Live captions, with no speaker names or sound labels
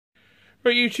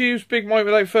Right, YouTube's Big Mike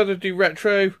without further ado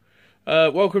retro.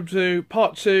 Welcome to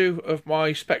part 2 of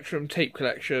my Spectrum tape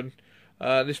collection.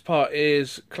 This part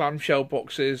is clamshell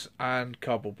boxes and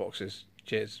cardboard boxes.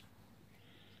 Cheers.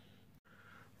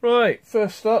 Right,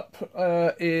 first up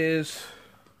is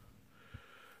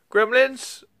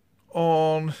Gremlins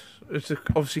on, it's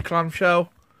obviously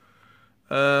clamshell.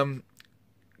 Gremlins,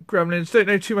 don't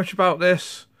know too much about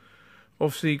this.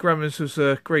 Obviously Gremlins was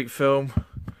a great film.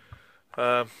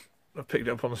 I picked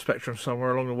it up on the Spectrum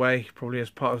somewhere along the way, probably as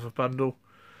part of a bundle.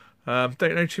 Don't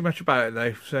know too much about it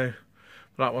though, so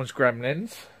that one's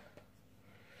Gremlins.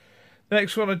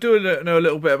 Next one I do know a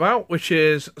little bit about, which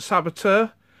is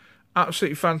Saboteur.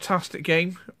 Absolutely fantastic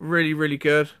game, really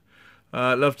good.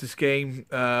 Loved this game.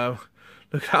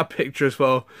 Look at that picture as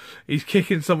well. He's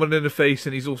kicking someone in the face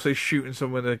and he's also shooting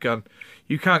someone with a gun.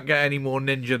 You can't get any more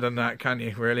ninja than that, can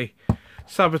you, really?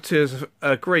 Saboteur's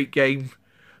a great game.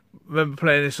 Remember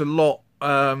playing this a lot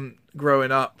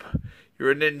growing up.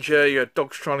 You're a ninja, you had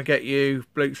dogs trying to get you,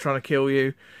 blokes trying to kill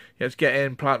you. You had to get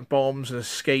in, plant bombs and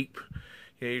escape.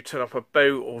 You turn up a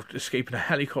boat or escape in a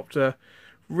helicopter.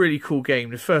 Really cool game.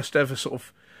 The first ever sort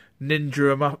of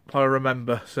ninja 'em up I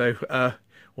remember. So,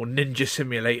 or Ninja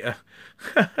Simulator.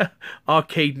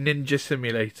 Arcade Ninja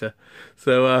Simulator.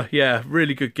 So, yeah,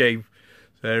 really good game.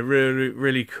 So,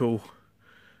 really cool.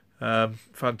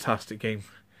 Fantastic game.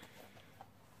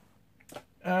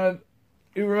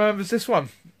 Who remembers this one?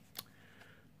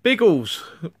 Biggles,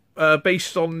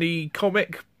 based on the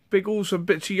comic Biggles. I'm a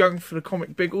bit too young for the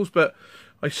comic Biggles, but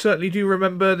I certainly do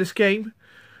remember this game.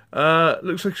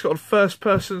 Looks like it's got a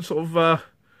first-person sort of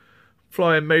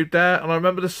flying mode there, and I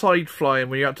remember the side flying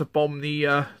when you had to bomb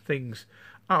the things.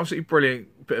 Absolutely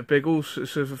brilliant bit of Biggles.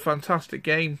 It's a fantastic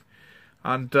game,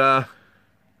 and well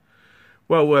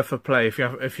worth a play if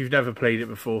you've never played it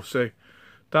before. So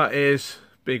that is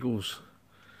Biggles.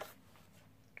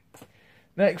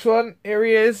 Next one, here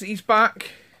he is, he's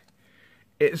back.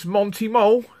 It's Monty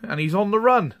Mole, and he's on the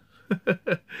run.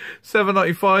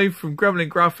 $7.95 from Gremlin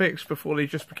Graphics before they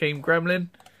just became Gremlin.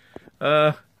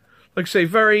 Like I say,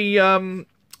 very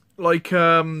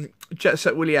Jet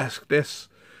Set Willy-esque this.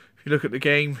 If you look at the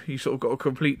game, you sort of got to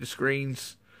complete the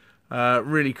screens.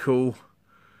 Really cool.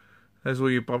 There's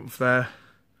all your bumps there.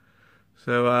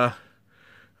 So,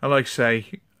 and like I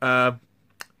say,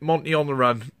 Monty on the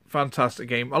Run. Fantastic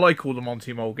game. I like all the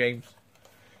Monty Mole games.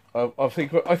 I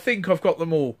think I've got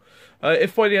them all.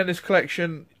 If by the end of this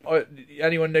collection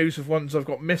anyone knows of ones I've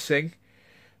got missing,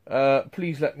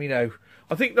 please let me know.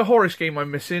 I think the Horace game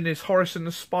I'm missing is Horace and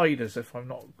the Spiders, if I'm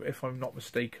not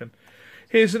mistaken.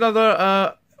 Here's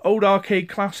another old arcade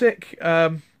classic,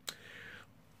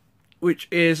 which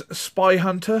is Spy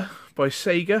Hunter by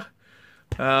Sega.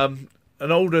 An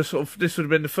older sort of, this would have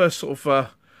been the first sort of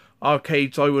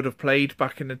arcades I would have played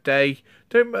back in the day.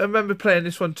 Don't remember playing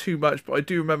this one too much, but I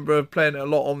do remember playing it a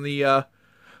lot on the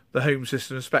home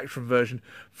system, the Spectrum version.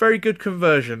 Very good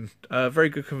conversion. Very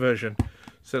good conversion.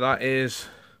 So that is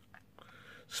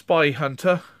Spy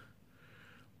Hunter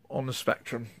on the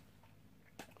Spectrum.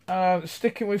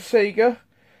 Sticking with Sega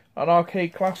and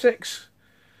arcade classics,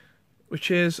 which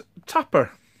is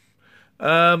Tapper.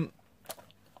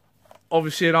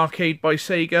 Obviously an arcade by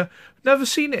Sega. Never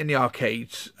seen it in the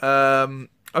arcades.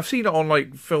 I've seen it on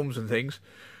like films and things,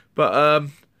 but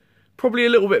probably a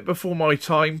little bit before my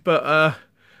time. But a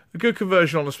good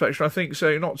conversion on the Spectrum, I think.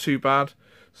 So not too bad.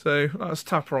 So that's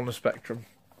Tapper on the Spectrum.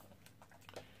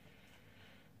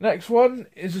 Next one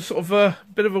is a sort of a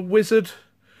bit of a wizard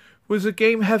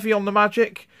game, heavy on the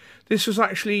magic. This was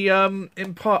actually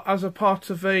in part as a part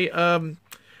of a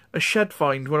shed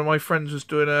find. One of my friends was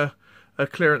doing a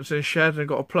clearance in a shed and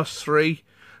got a +3.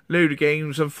 Load of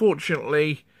games.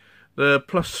 Unfortunately, the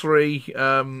 +3,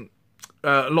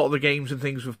 a lot of the games and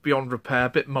things were beyond repair, a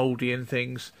bit mouldy and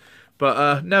things.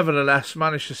 But nevertheless,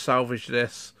 managed to salvage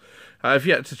this. I've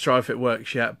yet to try if it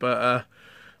works yet, but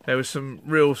there was some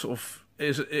real sort of,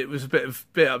 it was a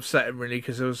bit upsetting really,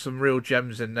 because there was some real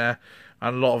gems in there,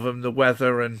 and a lot of them the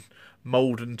weather and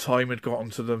mould and time had got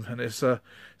onto them, and it's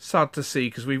sad to see,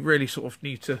 because we really sort of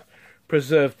need to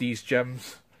preserve these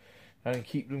gems and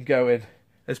keep them going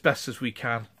as best as we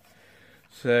can.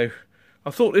 So I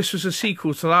thought this was a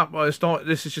sequel to that, but it's not.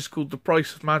 This is just called The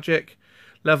Price of Magic,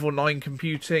 Level 9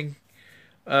 Computing.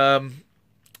 Yeah,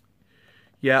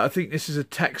 I think this is a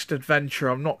text adventure.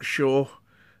 I'm not sure.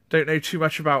 Don't know too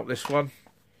much about this one.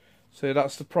 So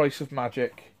that's The Price of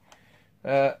Magic.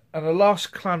 And the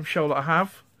last clamshell that I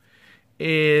have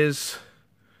is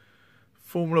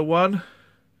Formula 1.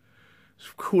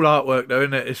 It's cool artwork though,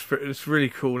 isn't it? It's really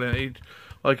cool, and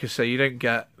like I say, you don't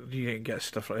get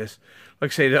stuff like this.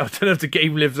 Like I say, I don't know if the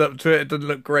game lives up to it. It doesn't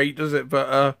look great, does it?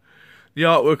 But the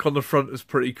artwork on the front is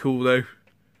pretty cool, though.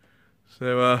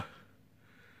 So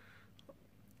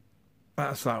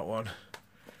that's that one.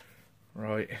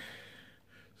 Right.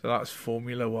 So that's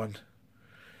Formula 1.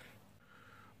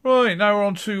 Right, now we're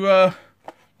on to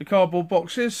the cardboard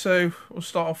boxes. So we'll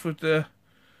start off with the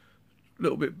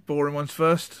little bit boring ones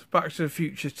first. Back to the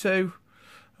Future 2.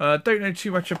 Don't know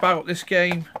too much about this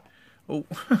game. Oh,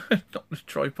 not the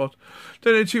tripod.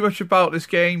 Don't know too much about this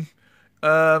game.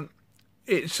 I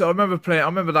remember playing. I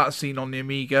remember that scene on the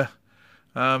Amiga,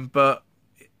 but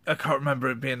I can't remember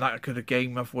it being that good a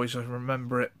game. Otherwise, I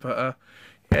remember it. But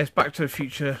yeah, it's Back to the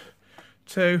Future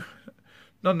 2.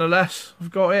 Nonetheless,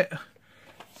 I've got it.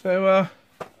 So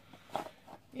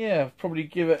yeah, probably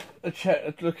give it a check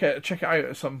it out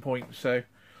at some point. So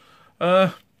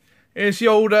here's the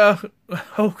old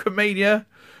Hulkamania,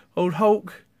 old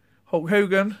Hulk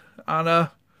Hogan, and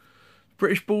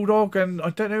British Bulldog, and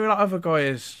I don't know who that other guy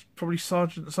is. Probably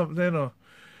Sergeant something, or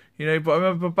But I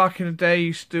remember back in the day, I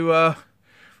used to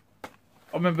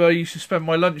spend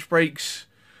my lunch breaks,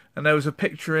 and there was a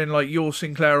picture in like Your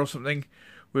Sinclair or something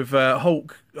with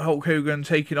Hulk Hogan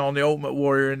taking on the Ultimate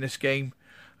Warrior in this game,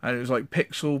 and it was like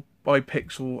pixel by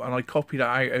pixel, and I copied that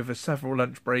out over several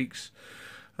lunch breaks.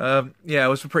 Yeah, I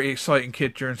was a pretty exciting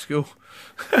kid during school.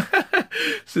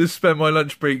 So I spent my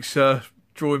lunch breaks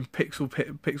drawing pixel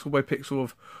by pixel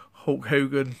of Hulk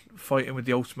Hogan fighting with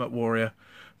the Ultimate Warrior.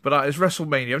 But that is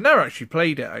WrestleMania. I've never actually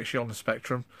played it on the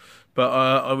Spectrum, but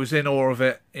I was in awe of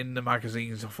it in the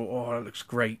magazines. I thought, oh, that looks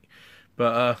great.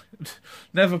 But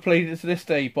never played it to this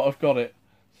day, but I've got it.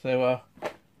 So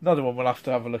another one we'll have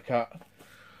to have a look at.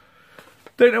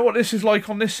 Don't know what this is like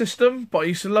on this system, but I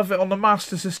used to love it on the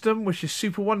Master System, which is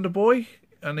Super Wonder Boy,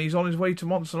 and he's on his way to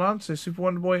Monsterland, so Super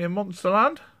Wonder Boy in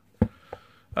Monsterland.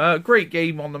 Great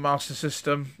game on the Master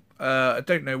System. I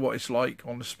don't know what it's like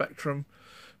on the Spectrum,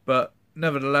 but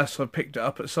nevertheless, I picked it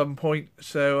up at some point,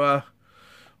 so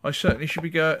I certainly should be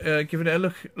giving it a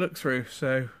look through.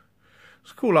 So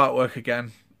it's cool artwork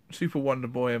again. Super Wonder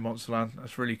Boy in Monsterland.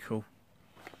 That's really cool.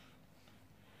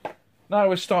 Now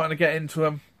we're starting to get into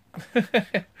them.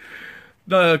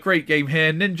 No, great game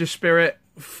here. Ninja Spirit,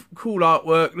 cool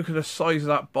artwork. Look at the size of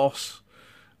that boss.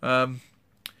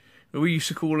 We used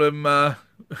to call him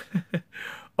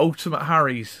Ultimate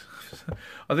Harrys.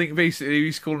 I think basically we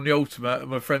used to call him the Ultimate,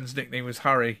 and my friend's nickname was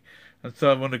Harry. And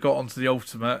so when I got onto the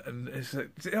Ultimate, and it's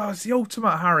the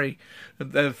Ultimate Harry,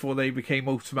 and therefore they became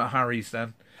Ultimate Harrys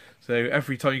then. So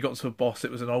every time you got to a boss,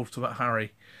 it was an Ultimate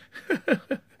Harry.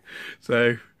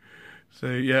 So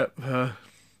yeah.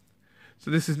 So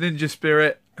this is Ninja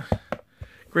Spirit.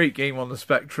 Great game on the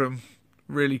Spectrum.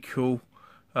 Really cool.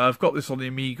 I've got this on the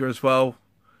Amiga as well.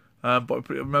 But I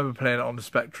remember playing it on the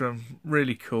Spectrum.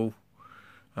 Really cool.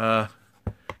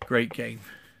 Great game.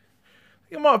 I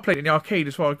think I might have played it in the arcade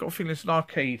as well. I've got a feeling it's an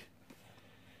arcade.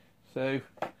 So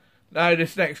now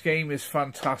this next game is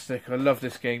fantastic. I love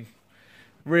this game.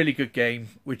 Really good game,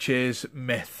 which is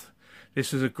Myth.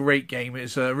 This is a great game.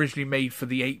 It's originally made for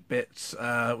the 8-bits,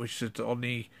 which is on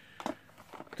the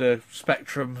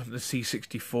Spectrum, the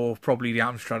C64, probably the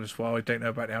Amstrad as well. I don't know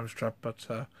about the Amstrad, but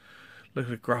look at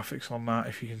the graphics on that,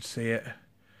 if you can see it.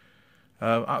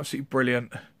 Absolutely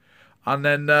brilliant. And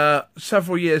then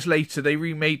several years later, they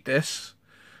remade this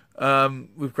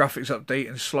with graphics update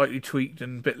and slightly tweaked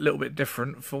and a little bit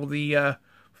different for the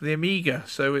Amiga.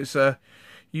 So it's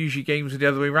usually games are the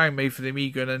other way around, made for the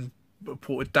Amiga and then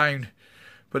ported down.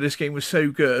 But this game was so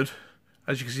good,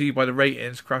 as you can see by the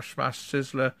ratings, Crash Smash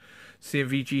Sizzler,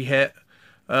 CMVG hit.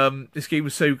 This game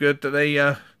was so good that they,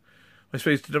 I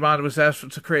suppose the demand was there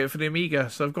to create it for the Amiga.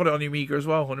 So I've got it on the Amiga as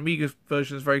well. And the Amiga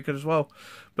version is very good as well.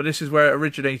 But this is where it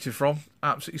originated from.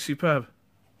 Absolutely superb.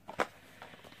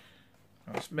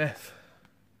 That's Myth.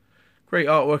 Great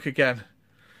artwork again.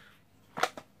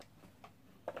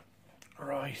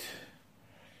 Right.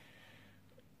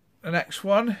 The next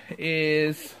one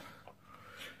is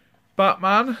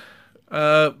Batman.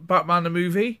 Batman the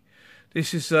movie.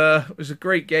 This is was a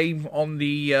great game on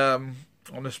the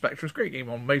Spectrum. It's a great game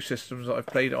on most systems that I've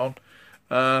played it on.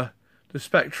 The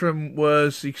Spectrum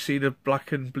was, you can see the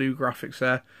black and blue graphics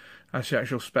there. That's the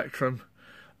actual Spectrum.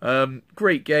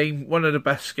 Great game. One of the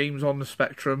best games on the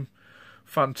Spectrum.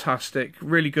 Fantastic.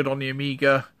 Really good on the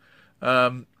Amiga.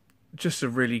 Just a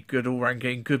really good all-round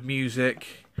game. Good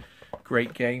music.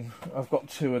 Great game. I've got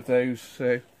 2 of those,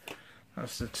 so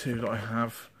that's the 2 that I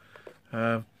have.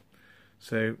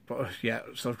 So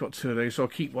I've got 2 of those, so I'll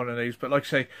keep one of those. But like I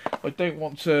say, I don't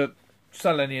want to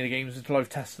sell any of the games until I've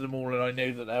tested them all and I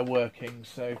know that they're working.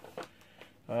 So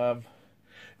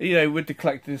you know, with the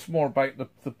collecting, it's more about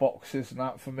the boxes and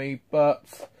that for me.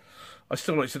 But I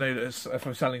still like to know that if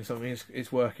I'm selling something,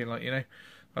 it's working, like, you know.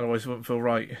 Otherwise, it wouldn't feel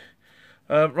right.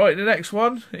 Right, the next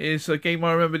one is a game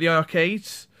I remember in the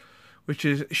arcades, which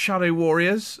is Shadow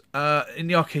Warriors. In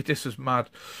the arcade, this was mad.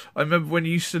 I remember when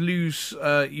you used to lose,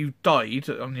 you died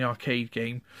on the arcade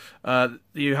game.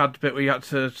 You had the bit where you had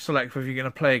to select whether you're going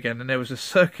to play again, and there was a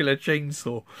circular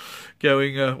chainsaw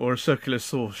going, or a circular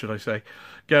saw, should I say,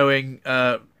 going,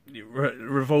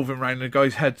 revolving around, and the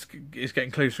guy's head is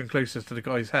getting closer and closer to the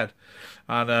guy's head.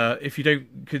 And if you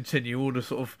don't continue, all the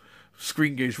sort of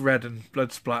screen goes red and blood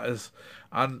splatters.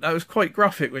 And that was quite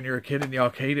graphic when you were a kid in the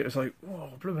arcade. It was like,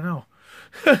 oh, blooming hell.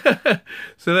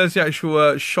 So there's the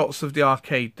actual shots of the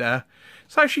arcade there.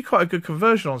 It's actually quite a good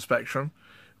conversion on Spectrum.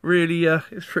 Really,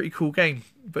 it's a pretty cool game.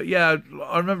 But yeah,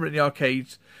 I remember in the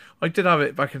arcades, I did have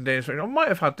it back in the day. I might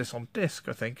have had this on disc,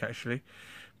 I think, actually.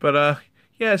 But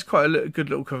yeah, it's quite a good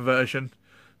little conversion.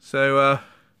 So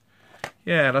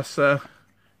yeah, that's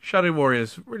Shadow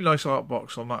Warriors. Really nice art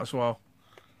box on that as well.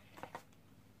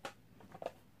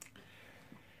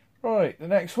 Right, the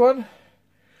next one,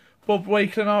 Bob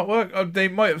Wakelin artwork. They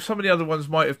might have, some of the other ones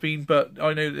might have been, but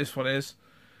I know that this one is.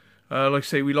 Like I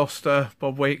say, we lost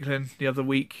Bob Wakelin the other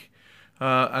week,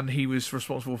 and he was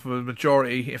responsible for the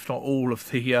majority, if not all,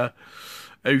 of the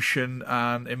Ocean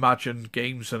and Imagine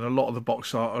games, and a lot of the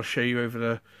box art I'll show you over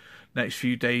the next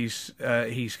few days.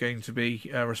 He's going to be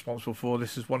responsible for.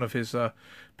 This is one of his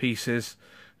pieces.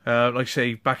 Like I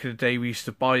say, back in the day, we used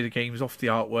to buy the games off the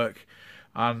artwork.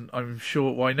 And I'm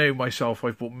sure, well, I know myself,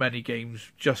 I've bought many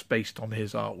games just based on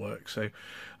his artwork. So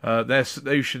their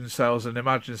Ocean sales and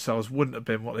Imagine sales wouldn't have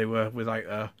been what they were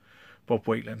without Bob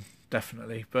Wakelin,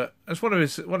 definitely. But it's one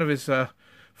of his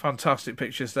fantastic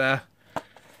pictures there.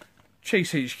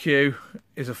 Chase HQ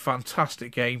is a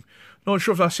fantastic game. Not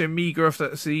sure if that's the Amiga or if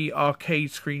that's the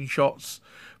arcade screenshots,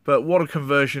 but what a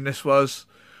conversion this was.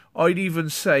 I'd even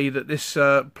say that this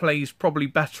plays probably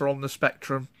better on the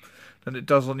Spectrum than it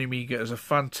does on the Amiga. It's a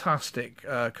fantastic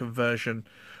conversion.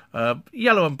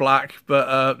 Yellow and black,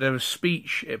 but there was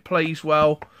speech. It plays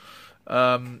well,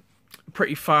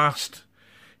 pretty fast.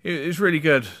 It's really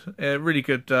good. Really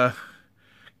good,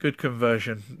 good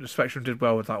conversion. The Spectrum did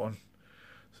well with that one.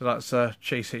 So that's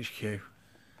Chase HQ.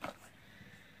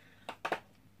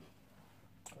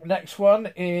 Next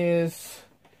one is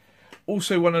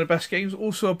also one of the best games.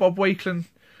 Also a Bob Wakelin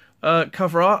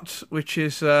cover art, which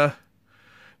is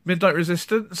Midnight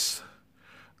Resistance.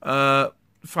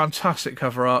 Fantastic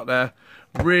cover art there.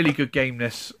 Really good game,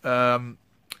 this.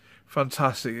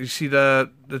 Fantastic. You see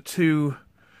the two,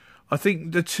 I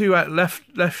think the two at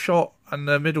left shot and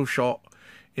the middle shot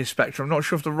is Spectrum. I'm not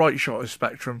sure if the right shot is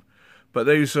Spectrum, but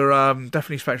those are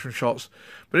definitely Spectrum shots.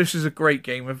 But this is a great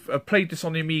game. I've played this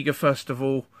on the Amiga first of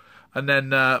all, and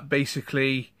then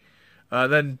basically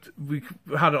then we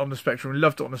had it on the Spectrum. We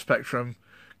loved it on the Spectrum.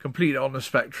 Completed it on the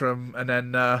Spectrum, and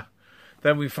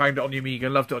then we found it on the Amiga,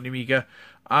 loved it on the Amiga,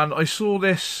 and I saw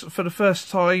this for the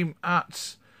first time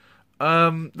at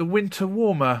the Winter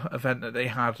Warmer event that they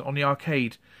had on the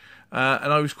arcade,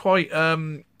 and I was quite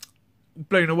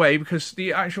blown away because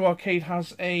the actual arcade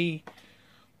has a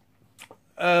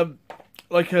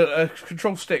like a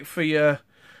control stick for your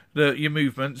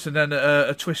movements, and then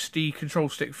a twisty control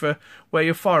stick for where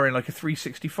you're firing, like a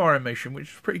 360 firing motion, which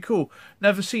is pretty cool.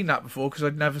 Never seen that before because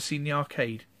I'd never seen the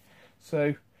arcade.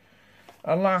 So,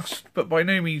 and last but by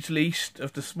no means least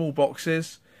of the small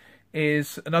boxes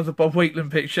is another Bob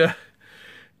Wakelin picture.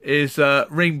 Is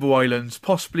Rainbow Islands,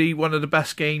 possibly one of the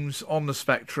best games on the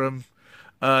Spectrum.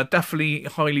 Definitely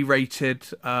highly rated.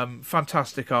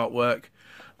 Fantastic artwork,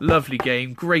 lovely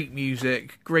game, great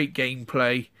music, great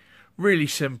gameplay. Really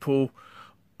simple.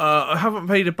 I haven't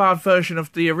played a bad version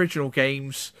of the original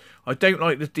games. I don't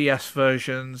like the DS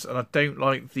versions, and I don't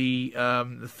like the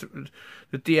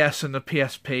DS and the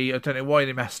PSP. I don't know why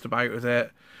they messed about with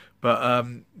it, but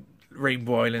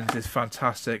Rainbow Islands is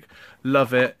fantastic.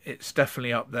 Love it. It's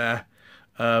definitely up there,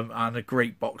 and a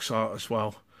great box art as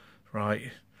well.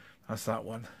 Right, that's that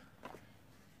one.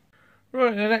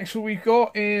 Right, the next one we've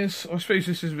got is, I suppose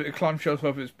this is a bit of clamshell, so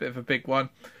it's a bit of a big one.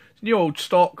 New old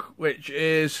stock, which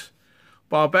is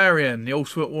Barbarian, the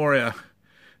Ultimate Warrior.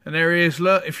 And there he is,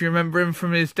 look, if you remember him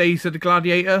from his Days of the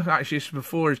Gladiator, actually it's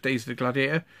before his Days of the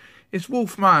Gladiator, it's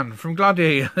Wolfman from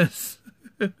Gladiators.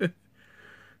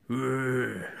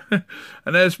 And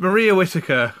there's Maria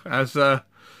Whittaker, as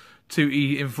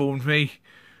Tootie informed me.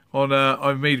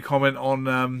 I made a comment on,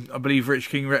 I believe, Rich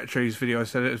King Retro's video. I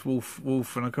said it was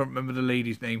Wolf, and I can't remember the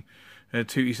lady's name.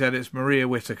 Tootie said it's Maria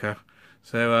Whittaker.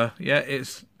 So, yeah,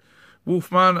 it's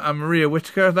Wolfman and Maria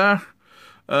Whittaker there.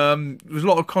 There was a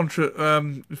lot of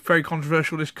very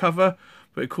controversial, this cover,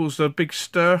 but it caused a big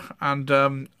stir, and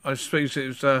I suppose it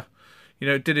was,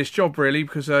 it did its job really,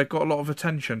 because it got a lot of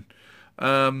attention.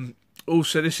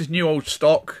 Also, this is new old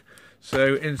stock,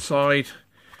 so inside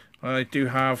I do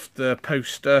have the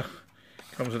poster.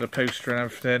 Comes with a poster and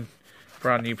everything.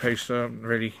 Brand new poster. I haven't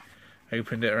really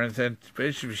opened it or anything, but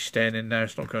it should be staying in there.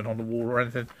 It's not going on the wall or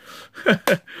anything.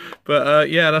 But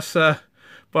yeah, that's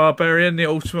Barbarian, the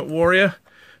Ultimate Warrior.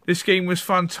 This game was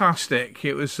fantastic.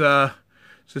 It was the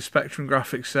Spectrum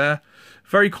graphics there.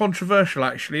 Very controversial,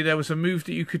 actually. There was a move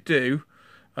that you could do.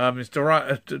 It's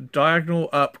diagonal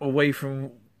up away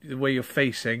from the way you're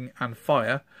facing and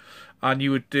fire. And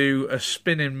you would do a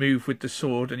spinning move with the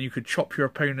sword, and you could chop your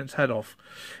opponent's head off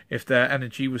if their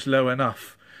energy was low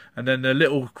enough. And then the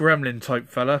little gremlin type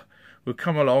fella would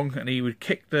come along, and he would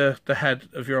kick the head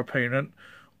of your opponent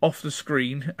off the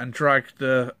screen and drag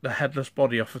the headless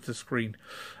body off of the screen.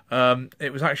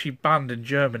 It was actually banned in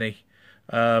Germany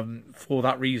for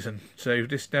that reason. So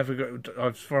this never got,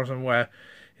 as far as I'm aware,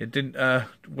 it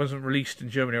wasn't released in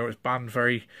Germany, or it was banned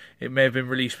it may have been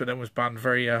released, but then was banned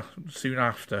very soon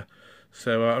after.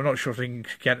 So I'm not sure if they can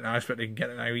get it now. I expect they can get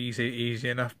it now easy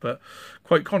enough, but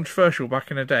quite controversial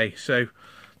back in the day. So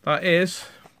that is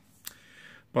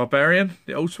Barbarian,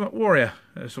 the Ultimate Warrior.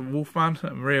 It's a Wolfman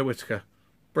and Maria Whittaker.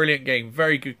 Brilliant game,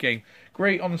 very good game.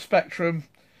 Great on the Spectrum,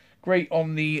 great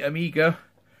on the Amiga.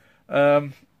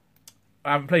 I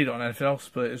haven't played it on anything else,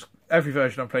 but every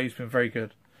version I've played has been very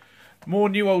good. More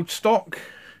new old stock,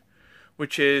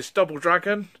 which is Double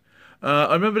Dragon.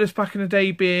 I remember this back in the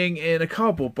day being in a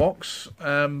cardboard box,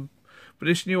 but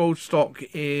this new old stock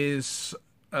is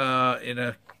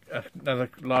in another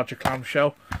larger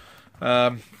clamshell.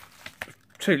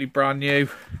 Totally brand new.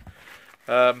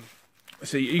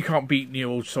 So you can't beat new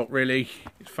old stock really.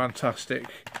 It's fantastic.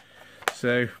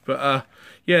 So, but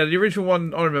yeah, the original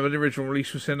one, I remember the original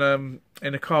release was in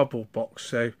a cardboard box.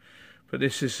 So, but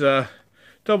this is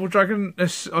Double Dragon. I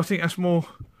think that's more.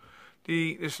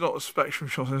 It's not a Spectrum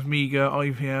shot, there's Amiga,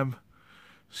 IBM,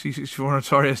 C64 and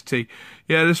Atari ST.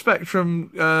 Yeah, the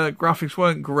Spectrum graphics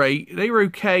weren't great. They were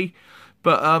okay,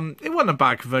 but it wasn't a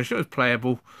bad conversion. It was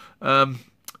playable.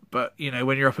 But,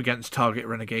 when you're up against Target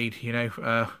Renegade,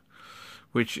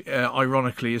 which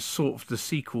ironically is sort of the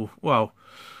sequel. Well,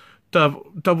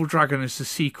 Double Dragon is the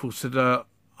sequel to the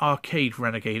arcade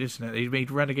Renegade, isn't it? They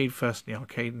made Renegade first in the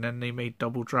arcade, and then they made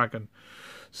Double Dragon.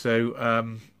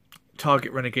 So,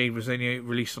 Target Renegade was only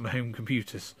released on the home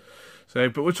computers. So,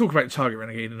 but we'll talk about Target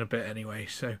Renegade in a bit anyway.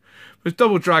 So, with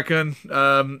Double Dragon,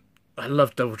 I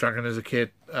loved Double Dragon as a kid.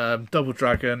 Double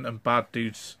Dragon and Bad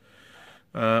Dudes.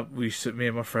 Me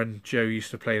and my friend Joe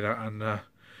used to play that, and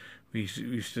we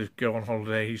used to go on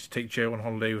holiday. He used to take Joe on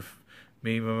holiday with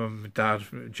me, my mum, and dad.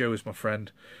 Joe was my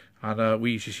friend, and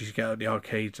we just used to get out of the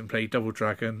arcades and play Double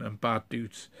Dragon and Bad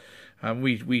Dudes. And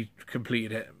we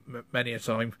completed it many a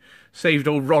time. Saved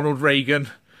old Ronald Reagan.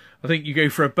 I think you go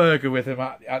for a burger with him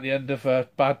at the end of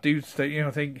Bad Dudes, don't you?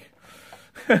 I think.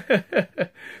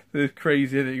 It's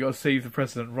crazy that you got to save the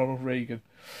president, Ronald Reagan.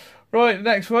 Right, the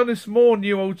next one is more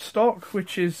new old stock,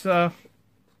 which is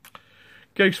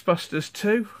Ghostbusters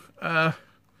 2.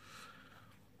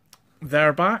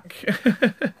 They're back.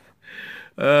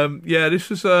 Yeah, this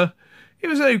was it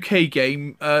was an okay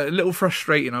game. A little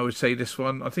frustrating, I would say, this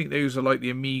one. I think those are like the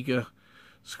Amiga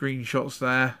screenshots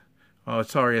there. Oh,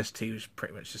 Atari ST was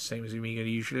pretty much the same as Amiga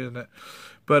usually, isn't it?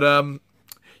 But,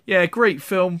 yeah, great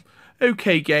film.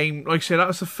 Okay game. Like I said, that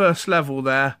was the first level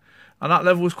there. And that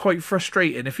level was quite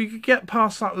frustrating. If you could get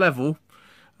past that level,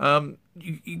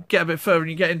 you get a bit further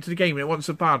and you get into the game and it wasn't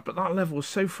so bad. But that level was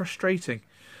so frustrating.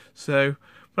 So,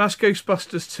 but that's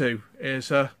Ghostbusters 2.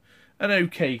 It's an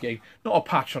okay game. Not a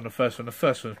patch on the first one. The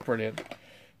first one was brilliant.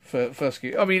 First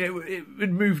game. I mean, it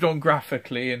moved on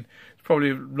graphically and it's probably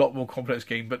a lot more complex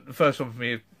game. But the first one for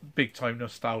me is big time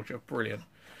nostalgia. Brilliant.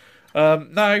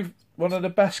 Now, one of the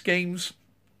best games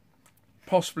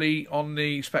possibly on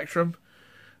the Spectrum.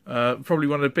 Probably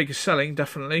one of the biggest selling,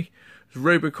 definitely. It's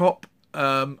RoboCop.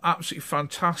 Absolutely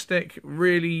fantastic.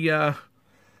 Really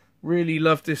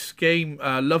loved this game.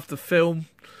 Loved the film.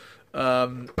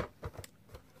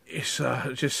 It's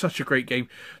just such a great game.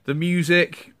 The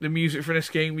music for this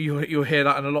game, you'll hear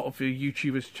that in a lot of the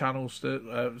YouTubers' channels,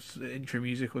 the intro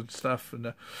music and stuff.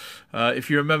 And if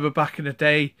you remember back in the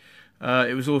day,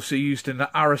 It was also used in the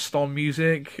Ariston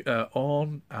music,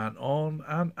 on and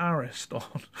Ariston.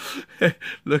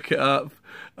 Look it up,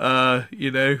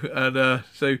 you know. And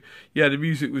so yeah, the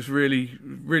music was really,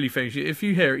 really famous. If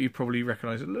you hear it, you probably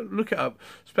recognise it. Look it up.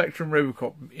 Spectrum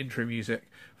RoboCop intro music,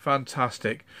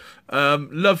 fantastic.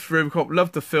 Loved RoboCop,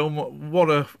 loved the film.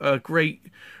 What a great,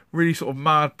 really sort of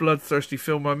mad, bloodthirsty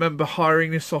film. I remember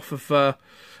hiring this off of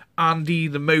Andy,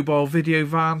 the mobile video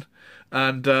van,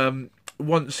 and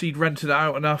once he'd rented it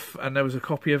out enough and there was a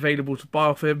copy available to buy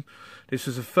off him, this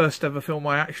was the first ever film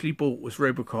I actually bought, was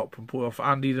RoboCop, and bought off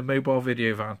Andy, the mobile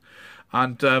video van.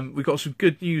 And we got some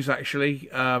good news, actually,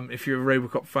 if you're a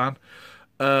RoboCop fan.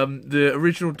 The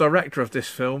original director of this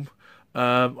film,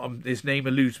 his name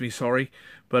eludes me, sorry,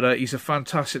 but he's a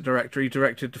fantastic director. He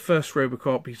directed the first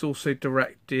RoboCop. He's also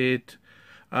directed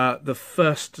the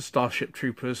first Starship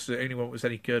Troopers, the only one that was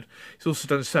any good. He's also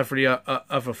done several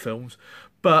other films.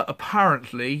 But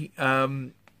apparently,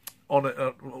 when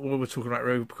we're talking about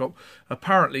RoboCop,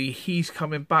 apparently he's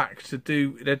coming back to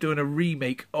they're doing a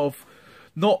remake of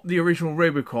not the original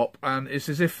RoboCop, and it's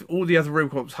as if all the other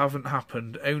RoboCops haven't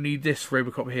happened, only this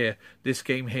RoboCop here, this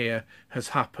game here, has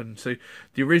happened. So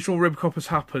the original RoboCop has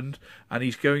happened, and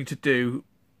he's going to do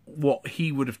what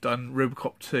he would have done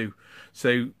RoboCop 2.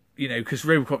 So, you know, because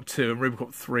RoboCop 2 and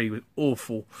RoboCop 3 were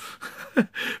awful.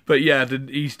 But yeah,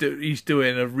 he's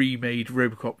doing a remade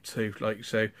RoboCop 2. Like,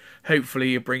 so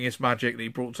hopefully he'll bring his magic that he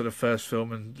brought to the first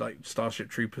film, and like Starship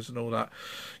Troopers and all that.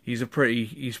 He's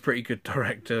pretty good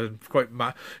director, and quite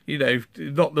you know,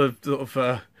 not the sort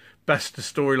of best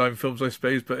storyline films, I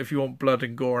suppose, but if you want blood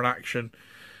and gore and action,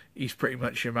 he's pretty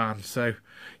much your man. So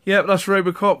yeah, that's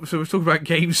RoboCop. So we're talking about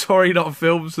games, sorry, not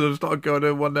films, so there's not going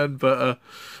on one then, but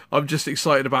I'm just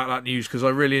excited about that news because I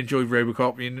really enjoyed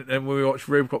RoboCop. And when we watched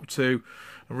RoboCop 2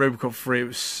 and RoboCop 3, it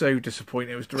was so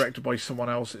disappointing. It was directed by someone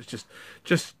else. It's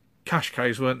just cash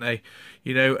cows, weren't they?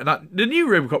 You know, and the new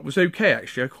RoboCop was okay,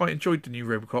 actually. I quite enjoyed the new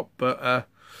RoboCop, but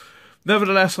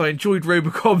nevertheless, I enjoyed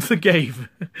RoboCop the game.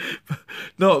 But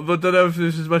I don't know if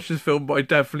this is as much as film, but I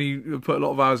definitely put a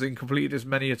lot of hours in, completed this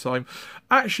many a time.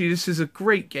 Actually, this is a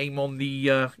great game on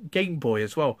the Game Boy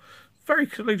as well. Very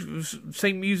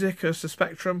same music as the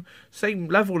Spectrum, same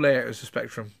level layout as the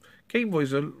Spectrum. Game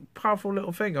Boy's a powerful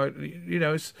little thing.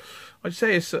 I'd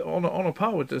say it's on a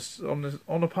par with this, on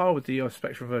a par with the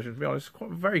Spectrum version. To be honest,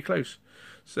 quite very close.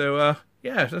 So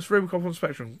yeah, that's RoboCop on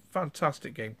Spectrum.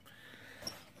 Fantastic game.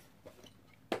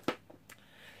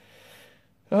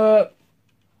 We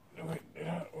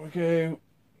go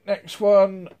next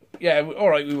one. Yeah, all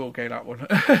right, we will go that one.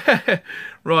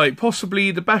 Right,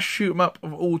 possibly the best shoot 'em up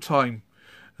of all time.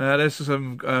 There's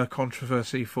some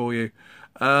controversy for you.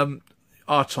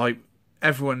 R-Type.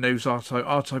 Everyone knows R-Type.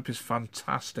 R-Type is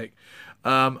fantastic.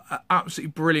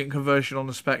 Absolutely brilliant conversion on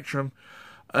the Spectrum.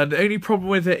 And the only problem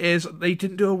with it is they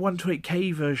didn't do a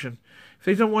 128K version. If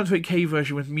they'd done a 128K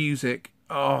version with music,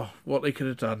 oh, what they could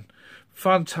have done.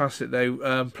 Fantastic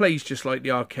though. Plays just like the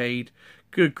arcade.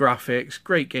 Good graphics,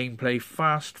 great gameplay,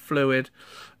 fast, fluid.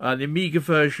 The Amiga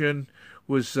version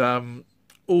was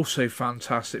also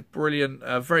fantastic, brilliant,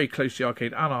 very close to the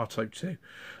arcade and R-Type 2.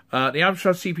 The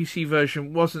Amstrad CPC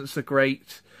version wasn't so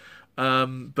great,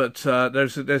 but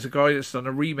there's a guy that's done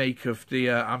a remake of the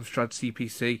Amstrad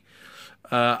CPC,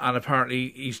 and apparently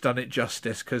he's done it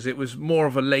justice because it was more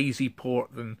of a lazy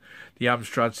port than the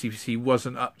Amstrad CPC.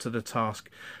 Wasn't up to the task.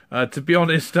 To be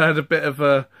honest, I had a bit of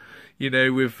a, you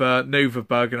know, with Nova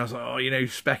Bug, and I was like, oh, you know,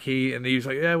 Specky, and he was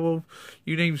like, yeah, well,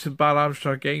 you named some bad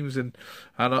Amstrad games, and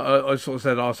I sort of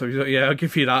said, oh, so he's like, yeah, I'll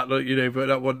give you that, look, you know, but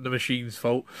that wasn't the machine's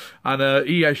fault. And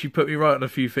he actually put me right on a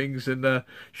few things and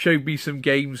showed me some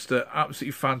games that are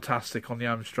absolutely fantastic on the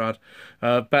Amstrad,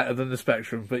 better than the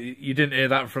Spectrum, but you didn't hear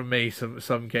that from me,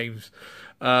 some games.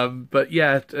 But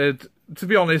yeah, to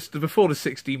be honest, before the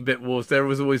 16-bit wars, there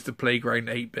was always the playground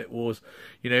 8-bit wars.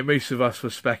 You know, most of us were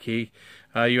Specky.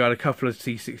 You had a couple of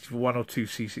C64, one or two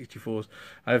C64s,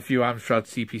 and a few Amstrad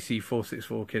CPC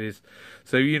 464 kiddies.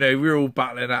 So, you know, we were all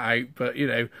battling that out. But, you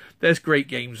know, there's great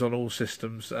games on all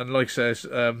systems. And like I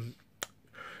said,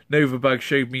 Nova Bug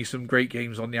showed me some great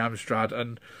games on the Amstrad.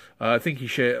 And I think he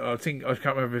showed, I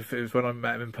can't remember if it was when I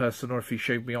met him in person or if he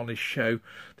showed me on his show.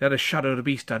 They had a Shadow of the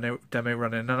Beast demo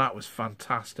running, and that was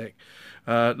fantastic.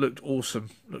 Looked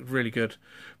awesome. Looked really good.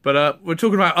 But we're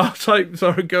talking about R-Type.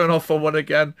 Sorry, going off on one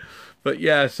again. But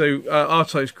yeah, so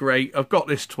R-Type's great. I've got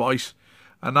this twice,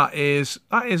 and that is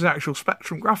actual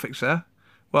Spectrum graphics there.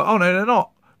 Well, oh no, they're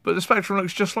not. But the Spectrum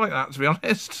looks just like that, to be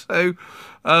honest. So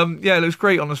yeah, it looks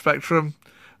great on the Spectrum.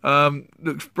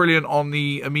 Looks brilliant on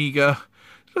the Amiga.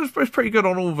 So it's pretty good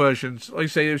on all versions. Like I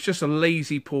say, it was just a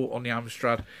lazy port on the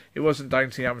Amstrad. It wasn't down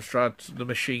to the Amstrad, the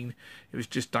machine. It was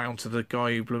just down to the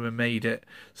guy who blooming made it.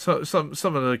 So some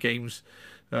of the games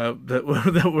that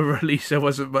were released, there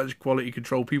wasn't much quality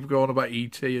control. People go on about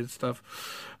ET and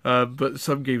stuff, but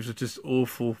some games are just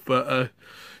awful. But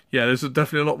yeah, there's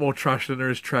definitely a lot more trash than there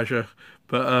is treasure.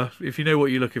 But if you know what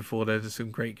you're looking for, there's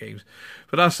some great games.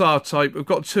 But that's R-Type. We've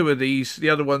got 2 of these. The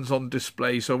other one's on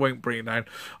display, so I won't bring it down.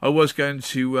 I was going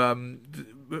to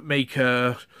make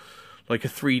a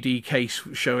 3D case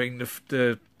showing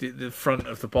the front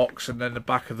of the box and then the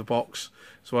back of the box.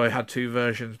 So I had 2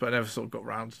 versions, but I never sort of got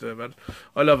round to it. But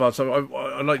I love R-Type.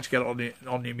 I like to get it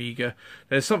on the Amiga.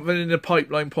 There's something in the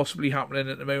pipeline possibly happening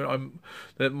at the moment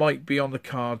that might be on the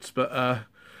cards, but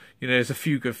you know, there's a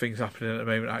few good things happening at the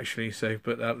moment, actually. So,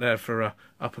 but there for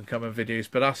up and coming videos.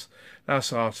 But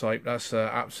that's R-Type. That's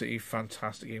absolutely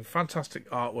fantastic game. Fantastic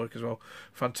artwork as well.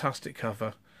 Fantastic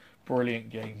cover.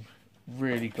 Brilliant game.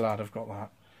 Really glad I've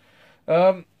got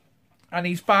that. And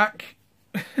he's back,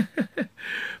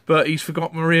 but he's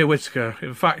forgot Maria Whittaker.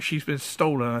 In fact, she's been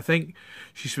stolen. I think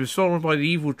she's been stolen by the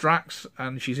evil Drax,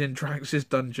 and she's in Drax's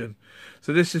dungeon.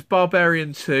 So this is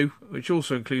Barbarian 2, which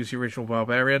also includes the original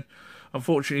Barbarian.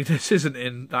 Unfortunately, this isn't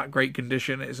in that great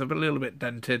condition. It's a little bit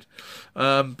dented,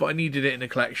 but I needed it in the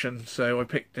collection, so I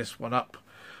picked this one up.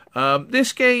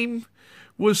 This game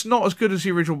was not as good as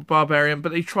the original Barbarian,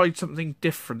 but they tried something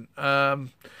different.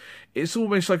 It's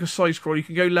almost like a side scroll. You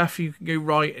can go left, you can go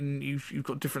right, and you've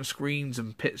got different screens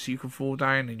and pits you can fall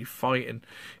down, and you fight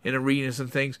in arenas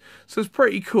and things. So it's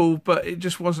pretty cool, but it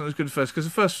just wasn't as good as first, because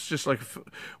the first was just like a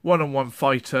one-on-one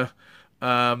fighter.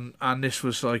 And this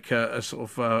was like a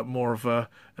sort of more of an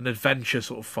adventure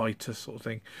sort of fighter sort of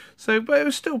thing. So, but it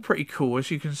was still pretty cool,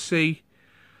 as you can see.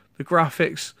 The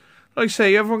graphics, like I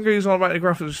say, everyone goes on about the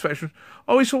graphics spectrum.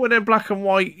 I always thought when they're black and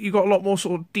white, you got a lot more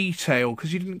sort of detail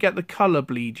because you didn't get the colour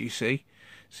bleed. You see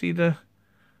the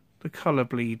colour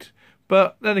bleed.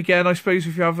 But then again, I suppose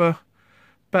if you have a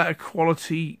better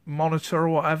quality monitor or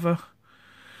whatever.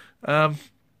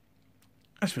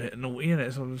 That's a bit naughty, isn't it?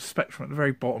 It's on the spectrum at the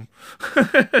very bottom.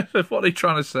 That's what they're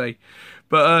trying to say.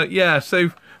 But yeah,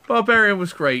 so Barbarian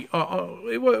was great.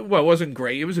 It wasn't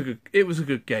great. It was a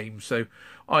good game. So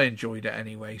I enjoyed it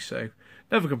anyway. So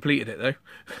never completed it though.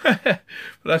 But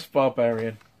that's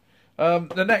Barbarian.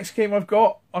 The next game I've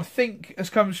got, I think, has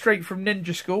come straight from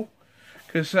Ninja School,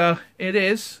 because it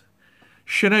is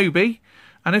Shinobi.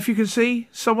 And if you can see,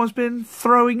 someone's been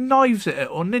throwing knives at it,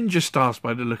 or ninja stars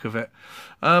by the look of it.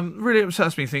 Really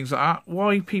upsets me, things like that.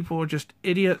 Why people are just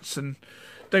idiots and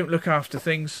don't look after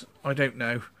things, I don't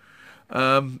know.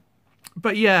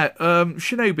 But yeah,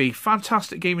 Shinobi,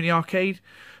 fantastic game in the arcade.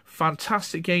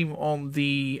 Fantastic game on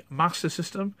the Master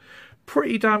System.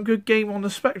 Pretty damn good game on the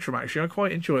Spectrum, actually. I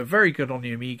quite enjoy it. Very good on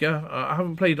the Amiga. I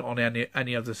haven't played it on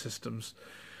any other systems.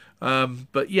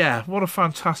 But yeah, what a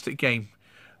fantastic game.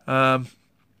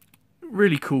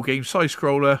 Really cool game,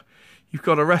 side-scroller. You've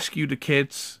got to rescue the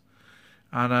kids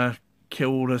and kill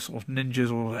all the sort of ninjas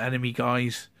or enemy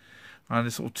guys. And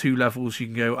there's sort of 2 levels you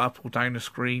can go up or down the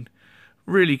screen.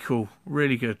 Really cool,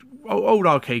 really good. Old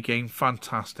arcade game,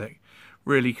 fantastic.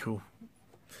 Really cool.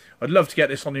 I'd love to get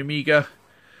this on the Amiga,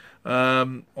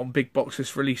 on big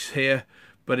boxes release here,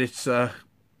 but it's I've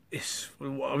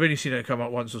only seen it come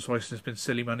out once or twice and it's been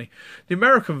silly money. The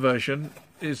American version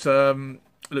is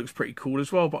looks pretty cool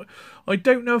as well, but I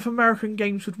don't know if American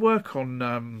games would work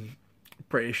on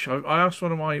British. I asked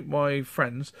one of my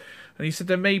friends, and he said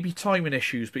there may be timing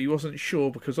issues, but he wasn't sure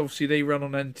because obviously they run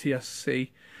on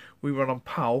NTSC, we run on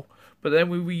PAL, but then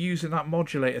we were using that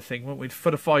modulator thing, weren't we,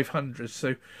 for the 500,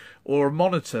 so, or a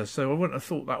monitor, so I wouldn't have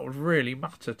thought that would really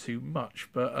matter too much.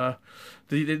 But on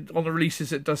the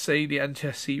releases it does say the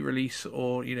NTSC release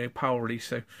or PAL release,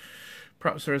 so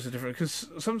perhaps there is a difference,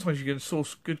 because sometimes you can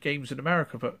source good games in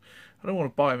America, but I don't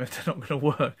want to buy them if they're not going to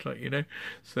work,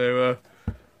 So,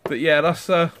 but yeah, that's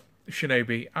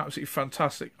Shinobi. Absolutely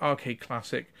fantastic arcade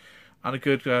classic and a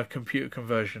good computer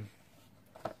conversion.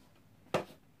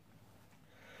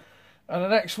 And the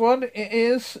next one, it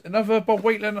is another Bob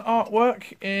Waitland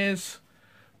artwork, is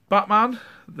Batman,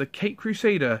 the Caped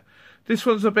Crusader. This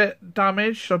one's a bit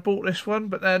damaged. I bought this one,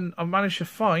 but then I managed to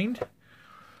find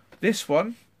this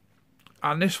one.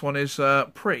 And this one is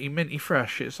pretty minty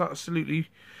fresh. It's absolutely,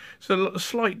 it's a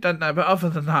slight dent there, but other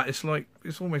than that, it's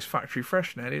almost factory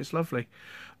fresh now. It's lovely.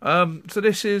 So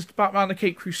this is Batman the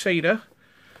Caped Crusader.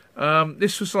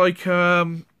 This was like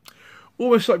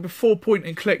almost like before point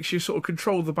and clicks. You sort of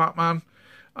control the Batman,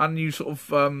 and you sort of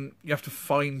you have to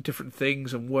find different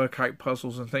things and work out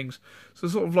puzzles and things. So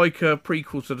sort of like a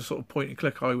prequel to the sort of point and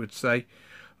click, I would say.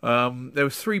 There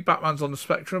was 3 Batmans on the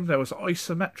Spectrum. There was an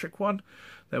isometric one,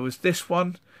 there was this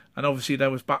one, and obviously there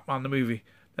was Batman the movie.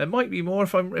 There might be more.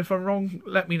 If I'm wrong,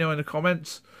 let me know in the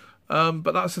comments.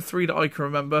 But that's the 3 that I can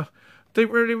remember.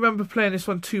 Don't really remember playing this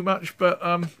one too much, but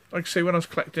like I say, when I was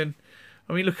collecting,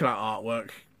 I mean, look at that artwork.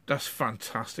 That's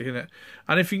fantastic, isn't it?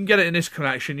 And if you can get it in this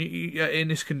collection, in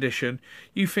this condition,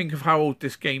 you think of how old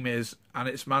this game is, and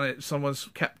it's someone's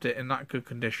kept it in that good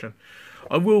condition.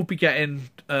 I will be getting,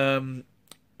 or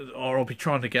I'll be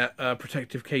trying to get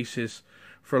protective cases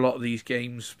for a lot of these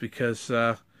games, because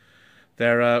they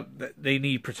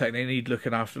need protecting, they need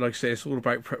looking after. Like I say, it's all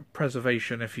about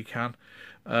preservation if you can,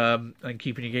 and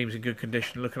keeping your games in good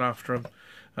condition, looking after them.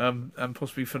 And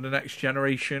possibly for the next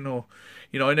generation, or,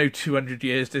 you know, I know 200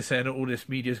 years this end, all this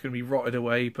media is going to be rotted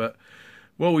away, but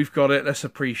well, we've got it, let's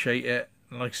appreciate it.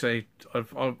 And like I say,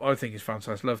 I think it's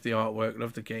fantastic. Love the artwork,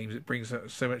 love the games, it brings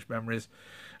so much memories,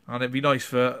 and it'd be nice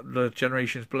for the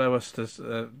generations below us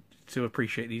to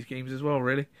appreciate these games as well,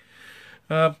 really.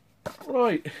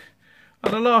 Right,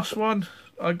 and the last one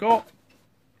I got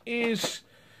is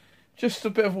just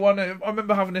a bit of one. I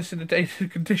remember having this in the day. The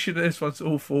condition of this one's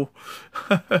awful.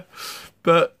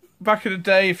 But back in the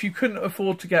day, if you couldn't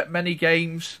afford to get many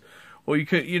games, or you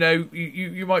could, you know,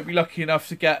 you might be lucky enough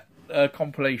to get a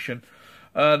compilation.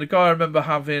 The guy I remember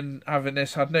having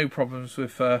this had no problems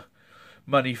with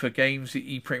money for games.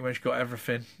 He pretty much got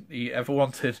everything he ever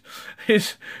wanted.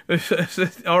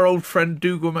 Our old friend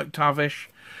Dougal McTavish.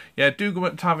 Yeah, Dougal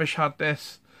McTavish had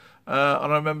this,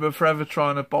 and I remember forever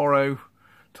trying to borrow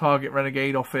Target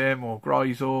Renegade off him, or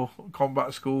Gryzor,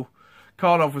 Combat School.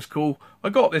 Karnov was cool. I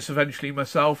got this eventually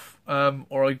myself,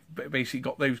 or I basically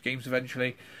got those games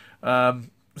eventually.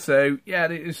 So yeah,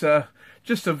 it is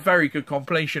just a very good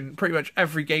compilation. Pretty much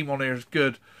every game on here is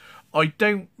good. I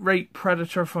don't rate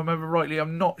Predator, if I remember rightly.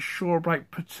 I'm not sure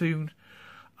about Platoon,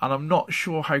 and I'm not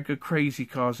sure how good Crazy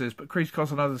Cars is, but Crazy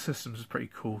Cars on other systems is pretty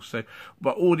cool. So,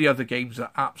 but all the other games are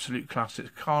absolute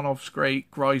classics. Karnov's great,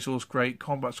 Gryzor's great,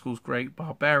 Combat School's great,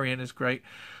 Barbarian is great,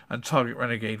 and Target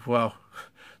Renegade, well,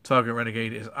 Target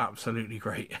Renegade is absolutely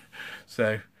great.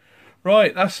 So,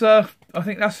 right, that's I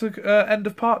think that's the end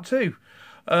of part 2.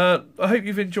 I hope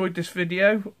you've enjoyed this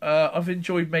video. I've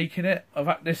enjoyed making it.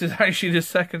 This is actually the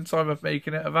second time I've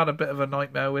making it. I've had a bit of a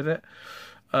nightmare with it.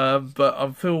 But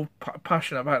I feel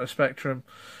passionate about the Spectrum.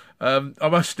 I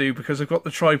must do, because I've got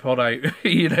the tripod out.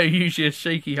 You know, usually a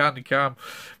shaky handed cam,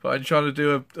 but I'm trying to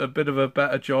do a bit of a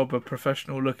better job, a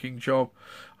professional looking job,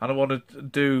 and I want to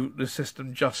do the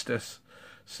system justice.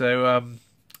 So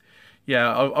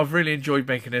yeah, I've really enjoyed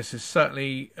making this. It's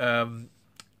certainly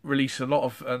released a lot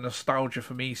of nostalgia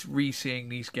for me, re-seeing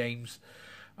these games.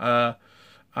 And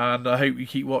I hope you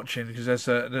keep watching, because there's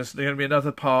going to be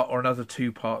another part, or another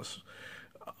 2 parts.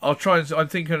 I'm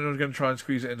thinking I'm going to try and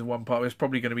squeeze it into 1 part. It's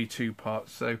probably going to be 2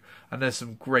 parts. So, and there's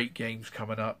some great games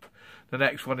coming up. The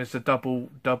next one is the double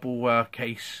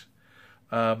case.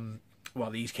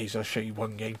 Well, these cases, I'll show you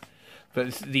one game, but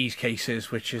it's these cases,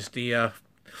 which is the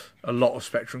a lot of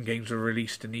Spectrum games are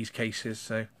released in these cases.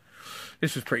 So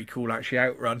this was pretty cool, actually.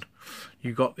 Outrun.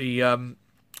 You got the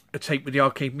a tape with the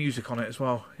arcade music on it as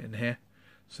well in here.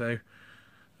 So.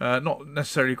 Not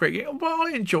necessarily a great game, but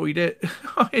I enjoyed it.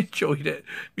 I enjoyed it.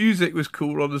 Music was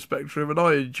cool on the Spectrum, and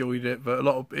I enjoyed it. But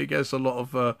it gets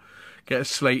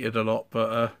slated a lot.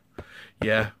 But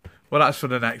yeah, well, that's for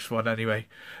the next one anyway.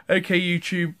 Okay,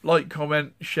 YouTube, like,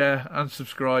 comment, share, and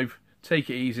subscribe.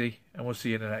 Take it easy, and we'll see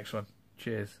you in the next one.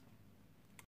 Cheers.